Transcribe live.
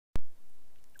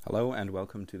Hello and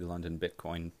welcome to the London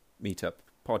Bitcoin Meetup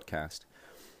podcast.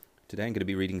 Today I'm going to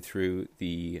be reading through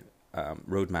the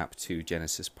roadmap to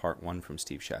Genesis Part 1 from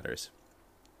Steve Shatters.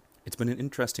 It's been an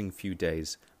interesting few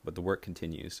days, but the work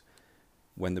continues.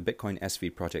 When the Bitcoin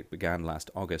SV project began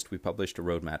last August, we published a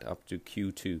roadmap up to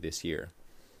Q2 this year.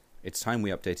 It's time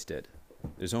we updated it.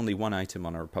 There's only one item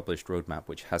on our published roadmap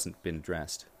which hasn't been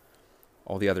addressed.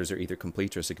 All the others are either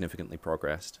complete or significantly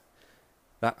progressed.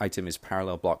 That item is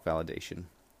parallel block validation,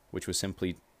 which was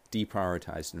simply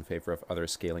deprioritized in favor of other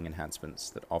scaling enhancements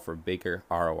that offer bigger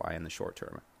ROI in the short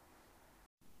term.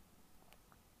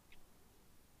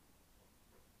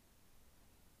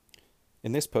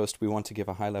 In this post, we want to give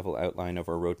a high-level outline of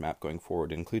our roadmap going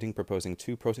forward, including proposing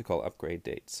 2 protocol upgrade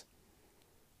dates.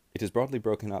 It is broadly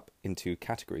broken up into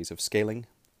categories of scaling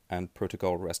and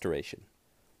protocol restoration.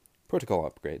 Protocol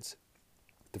upgrades.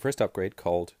 The first upgrade,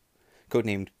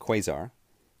 codenamed Quasar,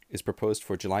 is proposed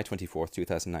for July 24,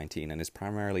 2019 and is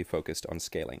primarily focused on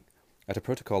scaling. At a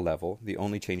protocol level, the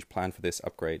only change planned for this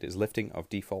upgrade is lifting of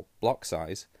default block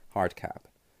size hard cap.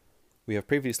 We have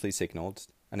previously signaled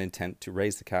an intent to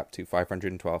raise the cap to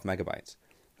 512 megabytes.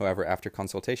 However, after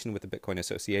consultation with the Bitcoin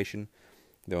Association,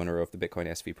 the owner of the Bitcoin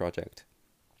SV project,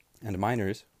 and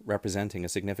miners representing a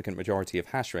significant majority of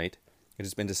hash rate, it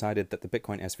has been decided that the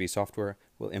Bitcoin SV software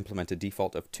will implement a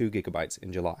default of 2 gigabytes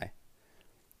in July.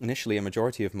 Initially, a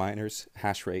majority of miners'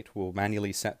 hash rate will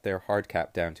manually set their hard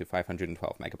cap down to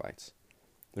 512 megabytes.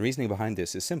 The reasoning behind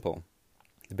this is simple.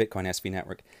 The Bitcoin SV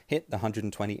network hit the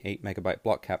 128 megabyte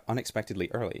block cap unexpectedly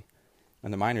early,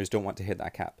 and the miners don't want to hit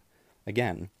that cap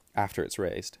again after it's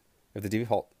raised. If the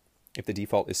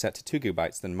default is set to 2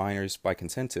 gigabytes, then miners, by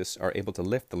consensus, are able to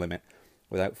lift the limit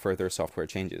without further software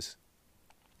changes.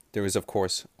 There is, of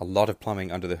course, a lot of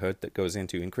plumbing under the hood that goes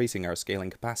into increasing our scaling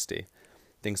capacity.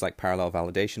 Things like parallel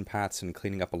validation paths and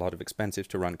cleaning up a lot of expensive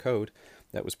to run code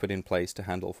that was put in place to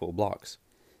handle full blocks.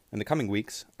 In the coming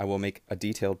weeks, I will make a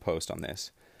detailed post on this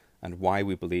and why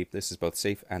we believe this is both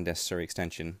safe and necessary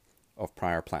extension of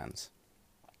prior plans.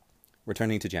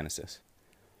 Returning to Genesis.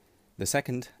 The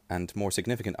second and more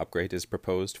significant upgrade is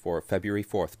proposed for February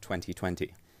 4th,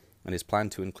 2020, and is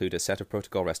planned to include a set of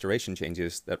protocol restoration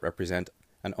changes that represent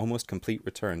an almost complete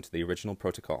return to the original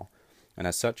protocol, and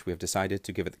as such we have decided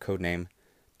to give it the codename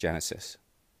Genesis.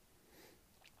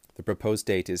 The proposed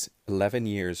date is 11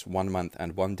 years, 1 month,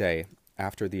 and 1 day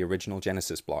after the original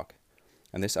Genesis block,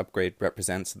 and this upgrade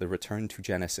represents the return to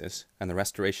Genesis and the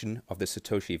restoration of the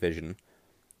Satoshi vision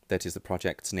that is the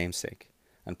project's namesake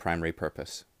and primary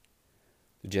purpose.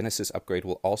 The Genesis upgrade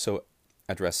will also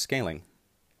address scaling.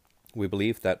 We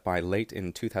believe that by late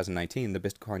in 2019, the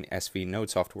Bitcoin SV node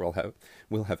software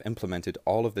will have implemented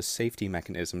all of the safety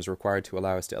mechanisms required to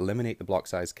allow us to eliminate the block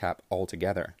size cap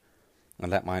altogether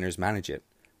and let miners manage it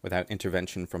without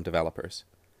intervention from developers.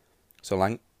 So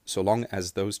long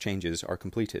as those changes are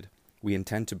completed, we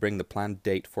intend to bring the planned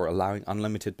date for allowing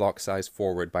unlimited block size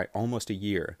forward by almost a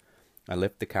year and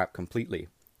lift the cap completely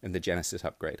in the Genesis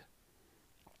upgrade.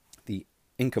 The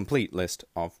incomplete list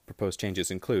of proposed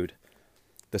changes include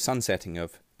the sunsetting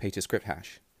of pay-to-script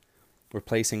hash,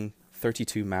 replacing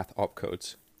 32 math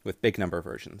opcodes with big number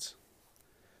versions,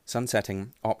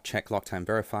 sunsetting op-check locktime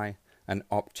verify and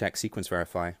op-check sequence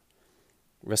verify,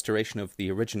 restoration of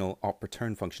the original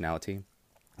op-return functionality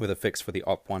with a fix for the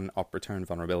op1 op-return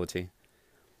vulnerability,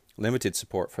 limited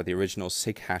support for the original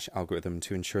SIG hash algorithm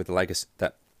to ensure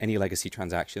that any legacy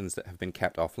transactions that have been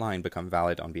kept offline become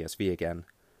valid on BSV again,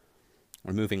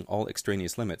 removing all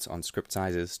extraneous limits on script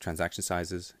sizes, transaction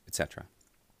sizes, etc.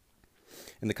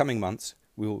 In the coming months,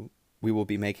 we will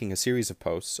be making a series of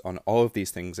posts on all of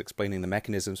these things, explaining the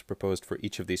mechanisms proposed for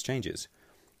each of these changes,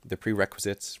 the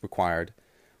prerequisites required,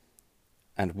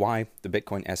 and why the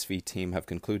Bitcoin SV team have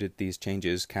concluded these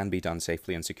changes can be done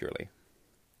safely and securely,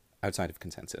 outside of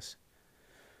consensus.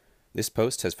 This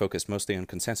post has focused mostly on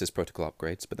consensus protocol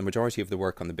upgrades, but the majority of the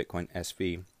work on the Bitcoin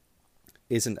SV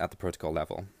isn't at the protocol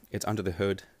level. It's under the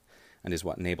hood and is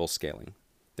what enables scaling.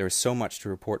 There is so much to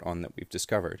report on that we've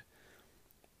discovered,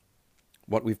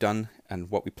 what we've done and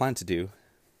what we plan to do,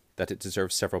 that it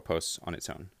deserves several posts on its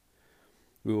own.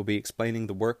 We will be explaining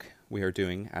the work we are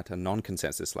doing at a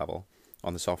non-consensus level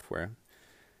on the software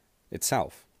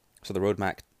itself, so the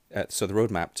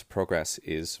roadmap to progress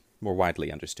is more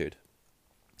widely understood.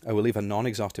 I will leave a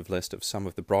non-exhaustive list of some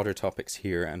of the broader topics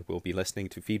here and will be listening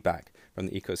to feedback from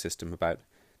the ecosystem about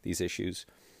these issues,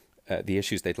 the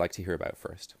issues they'd like to hear about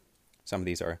first. Some of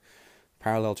these are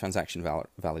parallel transaction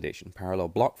validation, parallel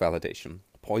block validation,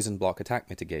 poison block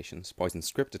attack mitigations, poison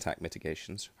script attack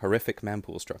mitigations, horrific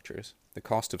mempool structures, the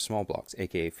cost of small blocks,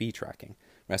 aka fee tracking,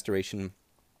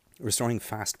 restoring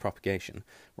fast propagation,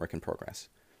 work in progress.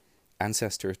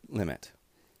 ancestor limit,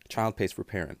 child pays for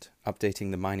parent,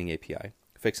 updating the mining API,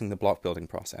 fixing the block building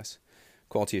process,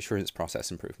 quality assurance process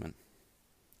improvement.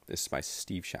 This is by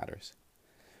Steve Shatters.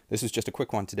 This was just a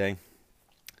quick one today.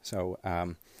 So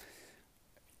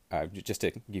just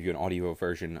to give you an audio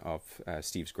version of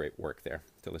Steve's great work there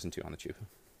to listen to on the tube.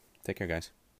 Take care, guys.